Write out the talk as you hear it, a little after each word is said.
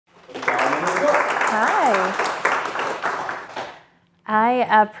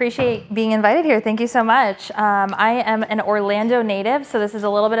I appreciate being invited here. Thank you so much. I am an Orlando native, so this is a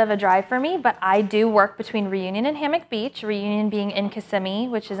little bit of a drive for me, but I do work between Reunion and Hammock Beach, Reunion being in Kissimmee,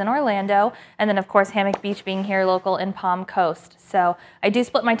 which is in Orlando, and then of course Hammock Beach being here local in Palm Coast. So I do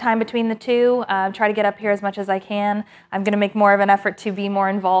split my time between the two, try to get up here as much as I can. I'm going to make more of an effort to be more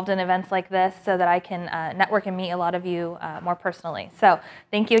involved in events like this so that I can network and meet a lot of you more personally. So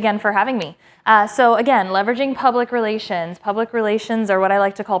thank you again for having me. So again, leveraging public relations. Public relations are what I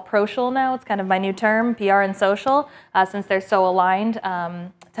like to call pro-social now. It's kind of my new term, PR and social, since they're so aligned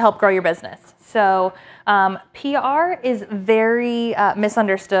to help grow your business. So PR is very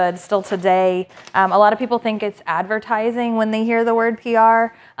misunderstood still today. A lot of people think it's advertising when they hear the word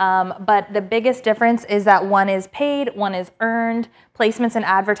PR, but the biggest difference is that one is paid, one is earned. Placements in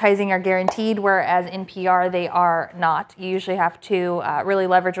advertising are guaranteed, whereas in PR they are not. You usually have to really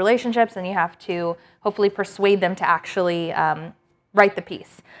leverage relationships, and you have to hopefully persuade them to actually write the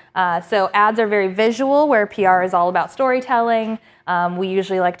piece. So ads are very visual, where PR is all about storytelling. We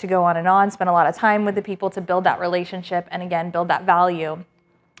usually like to go on and on, spend a lot of time with the people to build that relationship and again, build that value.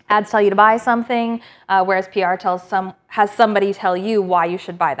 Ads tell you to buy something, whereas PR has somebody tell you why you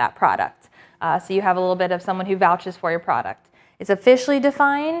should buy that product. So you have a little bit of someone who vouches for your product. It's officially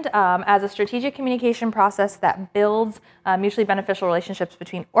defined as a strategic communication process that builds mutually beneficial relationships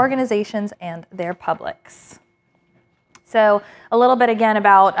between organizations and their publics. So a little bit again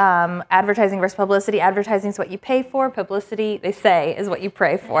about advertising versus publicity. Advertising is what you pay for. Publicity, they say, is what you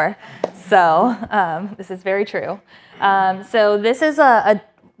pray for. So this is very true. So this is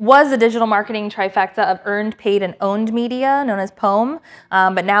was a digital marketing trifecta of earned, paid, and owned media, known as POEM.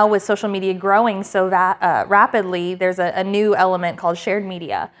 But now with social media growing so rapidly, there's a new element called shared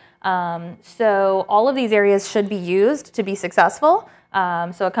media. So all of these areas should be used to be successful.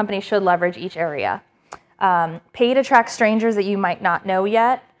 So a company should leverage each area. Paid attracts strangers that you might not know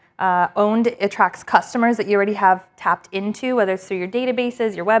yet. Owned attracts customers that you already have tapped into, whether it's through your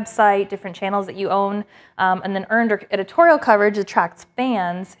databases, your website, different channels that you own. And then earned or editorial coverage attracts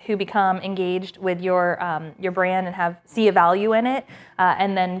fans who become engaged with your brand and see a value in it,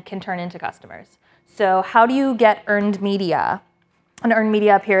 and then can turn into customers. So how do you get earned media? And earned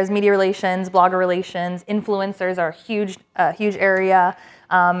media up here is media relations, blogger relations, influencers are a huge area.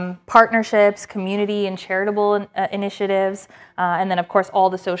 Partnerships, community and charitable initiatives, and then of course all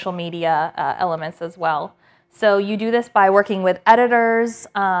the social media elements as well. So you do this by working with editors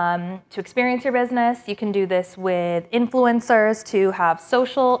to experience your business. You can do this with influencers to have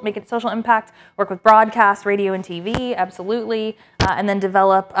make it social impact, work with broadcast, radio and TV, absolutely, and then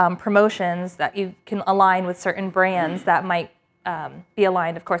develop promotions that you can align with certain brands that might be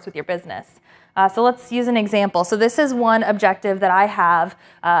aligned, of course, with your business. So let's use an example. So this is one objective that I have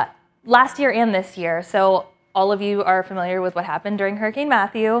last year and this year. So all of you are familiar with what happened during Hurricane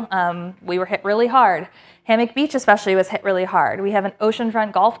Matthew. We were hit really hard. Hammock Beach especially was hit really hard. We have an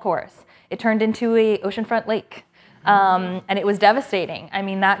oceanfront golf course. It turned into an oceanfront lake. And it was devastating. I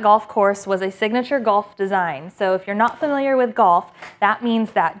mean, that golf course was a signature golf design. So if you're not familiar with golf, that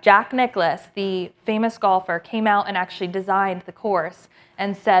means that Jack Nicklaus, the famous golfer, came out and actually designed the course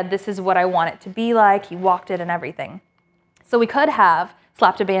and said, this is what I want it to be like. He walked it and everything. So we could have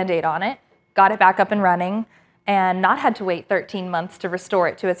slapped a Band-Aid on it, got it back up and running, and not had to wait 13 months to restore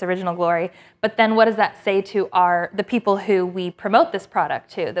it to its original glory. But then what does that say to the people who we promote this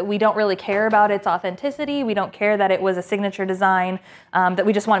product to? That we don't really care about its authenticity, we don't care that it was a signature design, that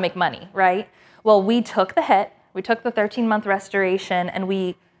we just want to make money, right? Well, we took the hit, we took the 13-month restoration, and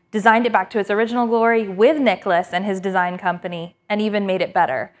we designed it back to its original glory with Nicholas and his design company, and even made it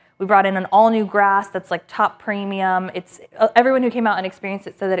better. We brought in an all-new grass that's like top premium. Everyone who came out and experienced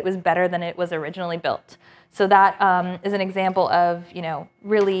it said that it was better than it was originally built. So that is an example of,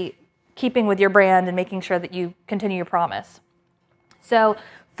 really keeping with your brand and making sure that you continue your promise. So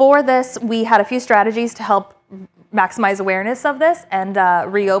for this, we had a few strategies to help maximize awareness of this and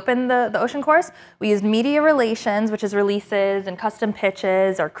reopen the ocean course. We used media relations, which is releases and custom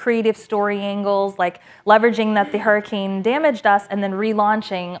pitches or creative story angles, like leveraging that the hurricane damaged us and then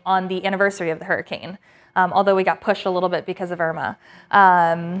relaunching on the anniversary of the hurricane. Although we got pushed a little bit because of Irma.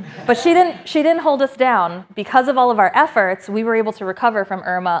 But she didn't hold us down. Because of all of our efforts, we were able to recover from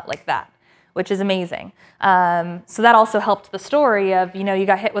Irma like that, which is amazing. So that also helped the story of, you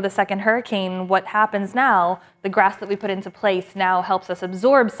got hit with a second hurricane. What happens now? The grass that we put into place now helps us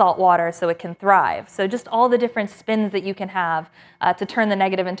absorb salt water so it can thrive. So just all the different spins that you can have to turn the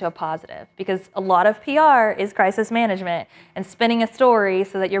negative into a positive. Because a lot of PR is crisis management and spinning a story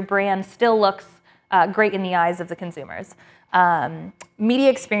so that your brand still looks great in the eyes of the consumers. Media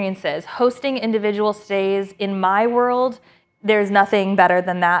experiences, hosting individual stays in my world there's nothing better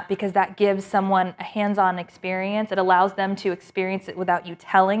than that, because that gives someone a hands-on experience. It allows them to experience it without you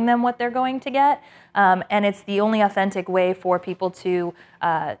telling them what they're going to get, and it's the only authentic way for people to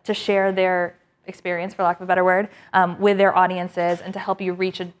share their experience, for lack of a better word, with their audiences, and to help you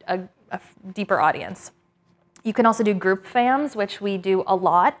reach a deeper audience. You can also do group FAMs, which we do a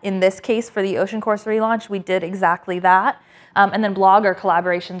lot. In this case, for the Ocean Course relaunch, we did exactly that. And then blogger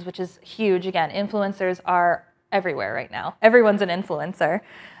collaborations, which is huge. Again, influencers are everywhere right now. Everyone's an influencer.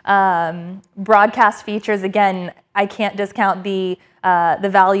 Broadcast features, again, I can't discount the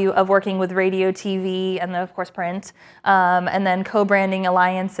value of working with radio, TV, and then of course print. And then co-branding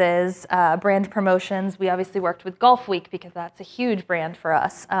alliances, brand promotions. We obviously worked with Golf Week because that's a huge brand for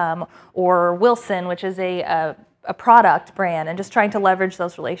us. Or Wilson, which is a product brand, and just trying to leverage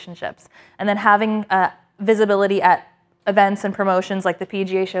those relationships. And then having visibility at events and promotions like the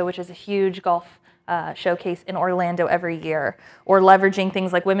PGA show, which is a huge golf showcase in Orlando every year, or leveraging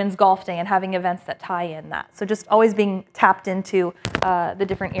things like Women's Golf Day and having events that tie in that. So just always being tapped into the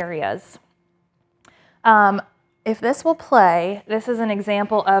different areas. If this will play, this is an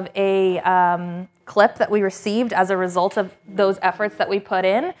example of a clip that we received as a result of those efforts that we put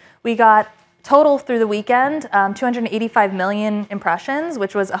in. We got total through the weekend, 285 million impressions,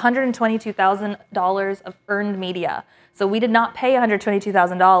 which was $122,000 of earned media. So we did not pay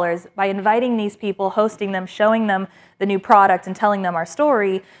 $122,000. By inviting these people, hosting them, showing them the new product, and telling them our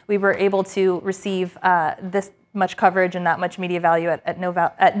story, we were able to receive this much coverage and that much media value at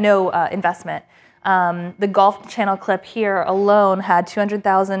no investment. The Golf Channel clip here alone had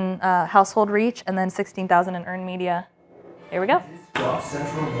 200,000 household reach and then 16,000 in earned media. Here we go. Golf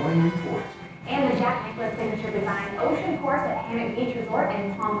Central Morning Report. And the Jack Nicklaus signature design Ocean Course at Hammock Beach Resort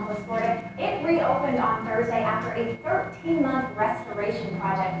in Palm Coast, Florida. It reopened on Thursday after a 13-month restoration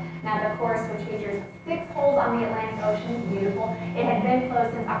project. Now the course, which features 6 holes on the Atlantic Ocean, beautiful. It had been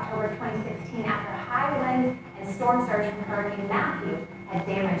closed since October 2016 after high winds and storm surge from Hurricane Matthew had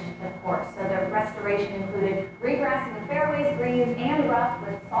damaged the course. So the restoration included regrassing the fairways, greens, and rough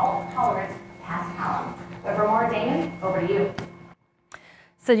with salt-tolerant past column. But for more, Damon, over to you.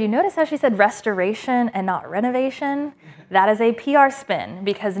 So do you notice how she said restoration and not renovation? That is a PR spin,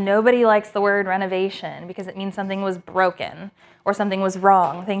 because nobody likes the word renovation because it means something was broken or something was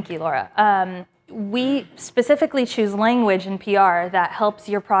wrong. Thank you, Laura. We specifically choose language in PR that helps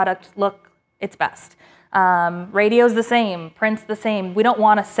your product look its best. Radio's the same, print's the same. We don't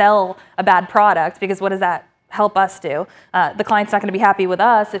want to sell a bad product, because what does that help us do? The client's not going to be happy with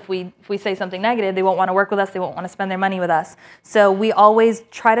us if we say something negative. They won't want to work with us. They won't want to spend their money with us. So we always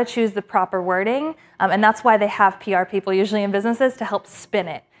try to choose the proper wording, and that's why they have PR people usually in businesses to help spin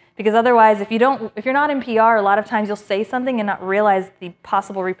it. Because otherwise, if you're not in PR, a lot of times you'll say something and not realize the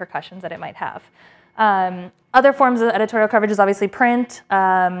possible repercussions that it might have. Other forms of editorial coverage is obviously print.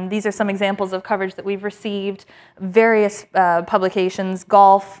 These are some examples of coverage that we've received. Various publications,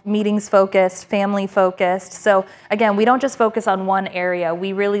 golf, meetings focused, family focused. So again, we don't just focus on one area.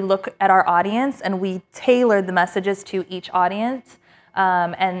 We really look at our audience and we tailor the messages to each audience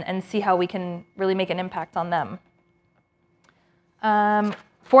and see how we can really make an impact on them.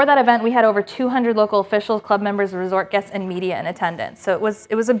 For that event, we had over 200 local officials, club members, resort guests, and media in attendance. So it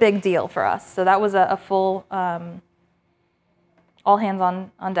was a big deal for us. So that was a full, all hands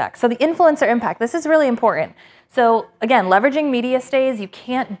on deck. So the influencer impact, this is really important. So again, leveraging media stays, you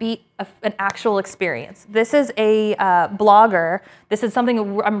can't beat an actual experience. This is a blogger. This is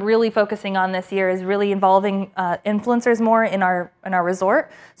something I'm really focusing on this year, is really involving influencers more in our resort.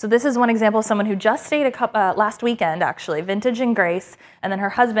 So this is one example of someone who just stayed last weekend, actually, Vintage and Grace, and then her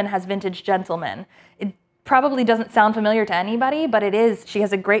husband has Vintage Gentleman. It probably doesn't sound familiar to anybody, but it is. She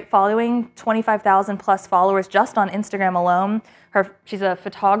has a great following, 25,000 plus followers just on Instagram alone. She's a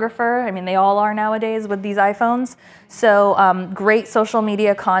photographer. I mean, they all are nowadays with these iPhones. So great social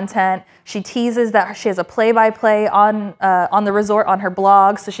media content. She teases that she has a play-by-play on the resort on her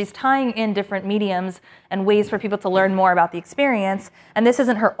blog. So she's tying in different mediums and ways for people to learn more about the experience. And this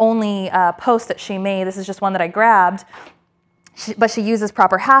isn't her only post that she made. This is just one that I grabbed. But she uses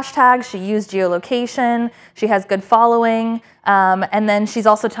proper hashtags, she used geolocation, she has good following, and then she's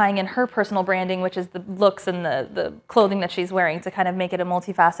also tying in her personal branding, which is the looks and the clothing that she's wearing, to kind of make it a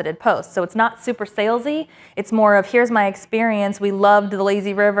multifaceted post. So it's not super salesy, it's more of, here's my experience, we loved the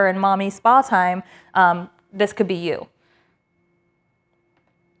lazy river and mommy spa time, this could be you.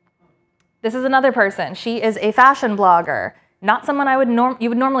 This is another person. She is a fashion blogger. Not someone you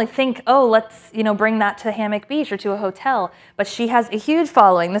would normally think, oh, let's bring that to Hammock Beach or to a hotel. But she has a huge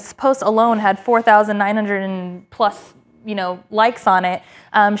following. This post alone had 4,900 plus likes on it.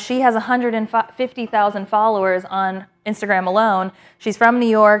 She has 150,000 followers on Instagram alone. She's from New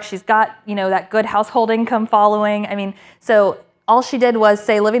York. She's got, you know, that good household income following. I mean, so all she did was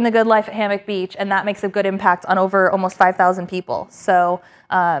say, living the good life at Hammock Beach, and that makes a good impact on over almost 5,000 people. So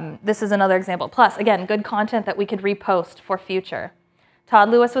this is another example. Plus, again, good content that we could repost for future. Todd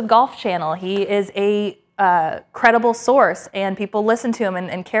Lewis with Golf Channel. He is a credible source, and people listen to him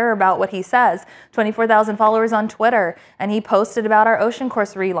and care about what he says. 24,000 followers on Twitter, and he posted about our ocean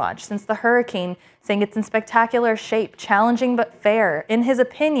course relaunch since the hurricane, saying it's in spectacular shape, challenging but fair. In his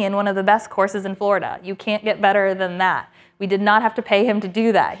opinion, one of the best courses in Florida. You can't get better than that. We did not have to pay him to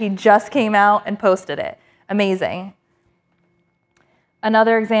do that. He just came out and posted it. Amazing.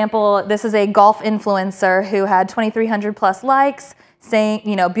 Another example, this is a golf influencer who had 2,300 plus likes, saying,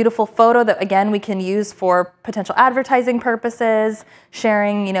 you know, beautiful photo that, again, we can use for potential advertising purposes,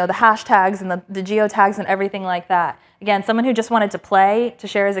 sharing, you know, the hashtags and the geotags and everything like that. Again, someone who just wanted to play, to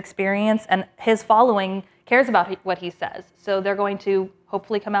share his experience, and his following cares about what he says. So they're going to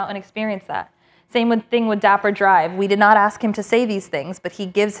hopefully come out and experience that. Same thing with Dapper Drive. We did not ask him to say these things, but he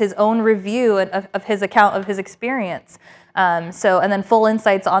gives his own review of his account of his experience. And then full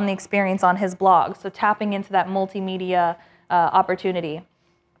insights on the experience on his blog. So tapping into that multimedia opportunity.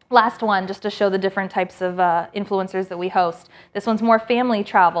 Last one, just to show the different types of influencers that we host. This one's more family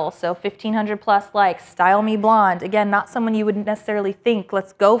travel, so 1,500 plus likes, Style Me Blonde. Again, not someone you would necessarily think,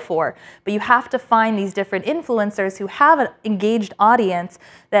 let's go for, but you have to find these different influencers who have an engaged audience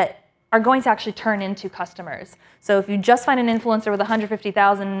that are going to actually turn into customers. So if you just find an influencer with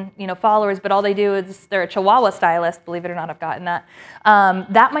 150,000 followers, but all they do is they're a Chihuahua stylist, believe it or not, I've gotten that,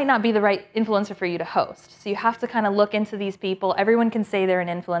 that might not be the right influencer for you to host. So you have to kind of look into these people. Everyone can say they're an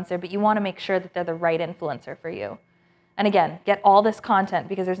influencer, but you want to make sure that they're the right influencer for you. And again, get all this content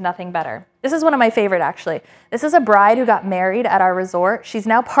because there's nothing better. This is one of my favorite, actually. This is a bride who got married at our resort. She's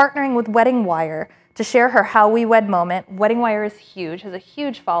now partnering with Wedding Wire to share her How We Wed moment. Wedding Wire is huge, has a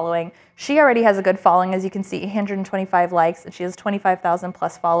huge following. She already has a good following, as you can see, 125 likes, and she has 25,000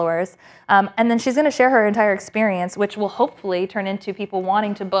 plus followers. And then she's going to share her entire experience, which will hopefully turn into people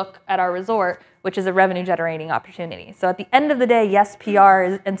wanting to book at our resort, which is a revenue generating opportunity. So at the end of the day, yes,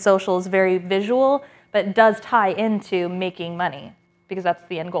 PR and social is very visual, but it does tie into making money because that's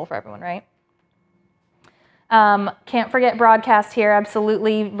the end goal for everyone, right? Can't forget broadcast here,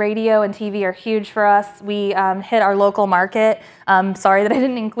 absolutely. Radio and TV are huge for us. We hit our local market. Sorry that I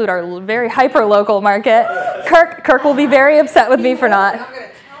didn't include our very hyper-local market. Kirk will be very upset with me for not.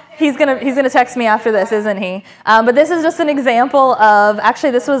 He's gonna text me after this, isn't he? But this is just an example of,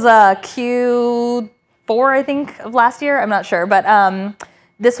 actually this was Q4, I think, of last year, I'm not sure. But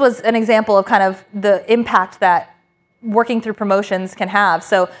this was an example of kind of the impact that working through promotions can have.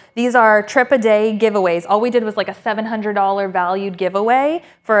 So these are trip-a-day giveaways. All we did was like a $700 valued giveaway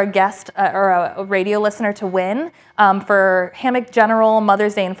for a guest or a radio listener to win. For Hammock General,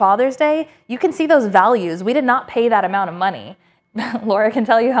 Mother's Day, and Father's Day, you can see those values. We did not pay that amount of money. Laura can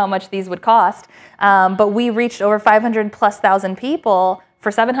tell you how much these would cost. But we reached over 500,000+ people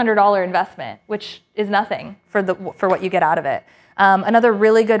for $700 investment, which is nothing for what you get out of it. Another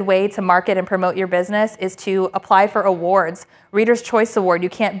really good way to market and promote your business is to apply for awards. Reader's Choice Award, you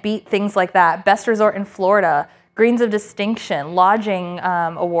can't beat things like that. Best Resort in Florida, Greens of Distinction, Lodging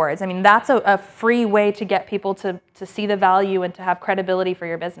Awards. I mean, that's a free way to get people to see the value and to have credibility for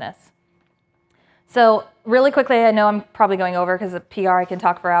your business. So really quickly, I know I'm probably going over because of PR, I can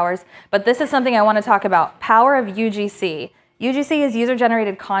talk for hours, but this is something I want to talk about. Power of UGC. UGC is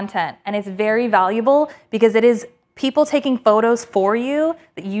user-generated content, and it's very valuable because it is people taking photos for you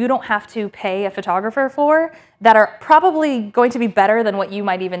that you don't have to pay a photographer for that are probably going to be better than what you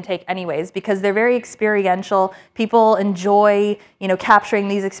might even take anyways because they're very experiential. People enjoy, capturing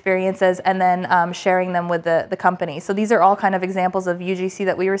these experiences and then sharing them with the company. So these are all kind of examples of UGC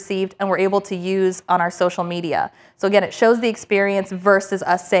that we received and we're able to use on our social media. So again, it shows the experience versus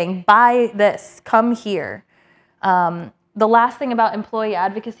us saying, buy this, come here. The last thing about employee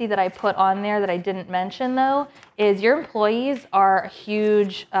advocacy that I put on there that I didn't mention though, is your employees are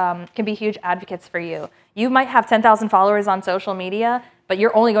huge, can be huge advocates for you. You might have 10,000 followers on social media, but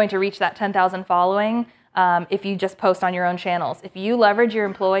you're only going to reach that 10,000 following if you just post on your own channels. If you leverage your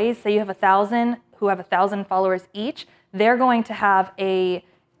employees, say you have 1,000 who have 1,000 followers each, they're going to have a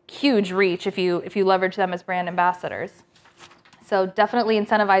huge reach if you leverage them as brand ambassadors. So definitely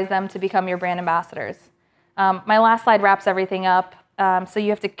incentivize them to become your brand ambassadors. My last slide wraps everything up. So you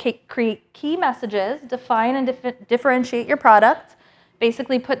have to create key messages, define and differentiate your product,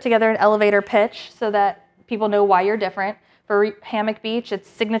 basically put together an elevator pitch so that people know why you're different. For Hammock Beach, it's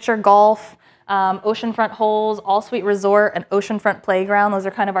signature golf, oceanfront holes, all-suite resort, and oceanfront playground. Those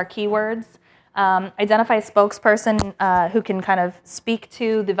are kind of our keywords. Identify a spokesperson who can kind of speak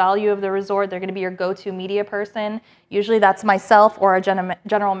to the value of the resort. They're going to be your go-to media person. Usually that's myself or a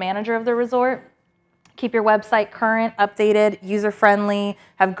general manager of the resort. Keep your website current, updated, user-friendly,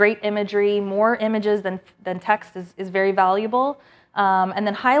 have great imagery. More images than text is very valuable. And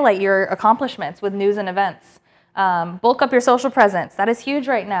then highlight your accomplishments with news and events. Bulk up your social presence. That is huge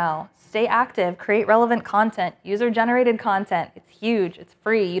right now. Stay active, create relevant content, user-generated content. It's huge, it's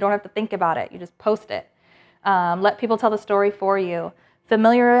free. You don't have to think about it. You just post it. Let people tell the story for you.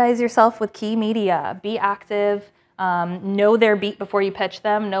 Familiarize yourself with key media. Be active. Know their beat before you pitch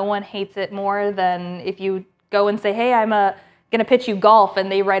them. No one hates it more than if you go and say, hey, I'm going to pitch you golf,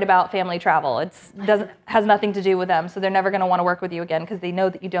 and they write about family travel. It has nothing to do with them, so they're never going to want to work with you again because they know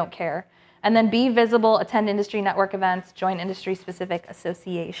that you don't care. And then be visible, attend industry network events, join industry-specific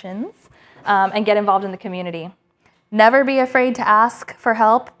associations, and get involved in the community. Never be afraid to ask for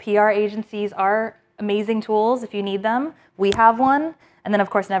help. PR agencies are amazing tools if you need them. We have one. And then,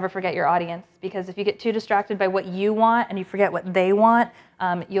 of course, never forget your audience, because if you get too distracted by what you want and you forget what they want,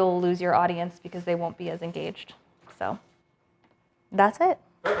 you'll lose your audience because they won't be as engaged. So that's it.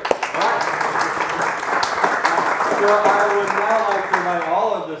 Perfect. All right. So I would now like to invite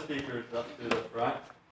all of the speakers up to the front.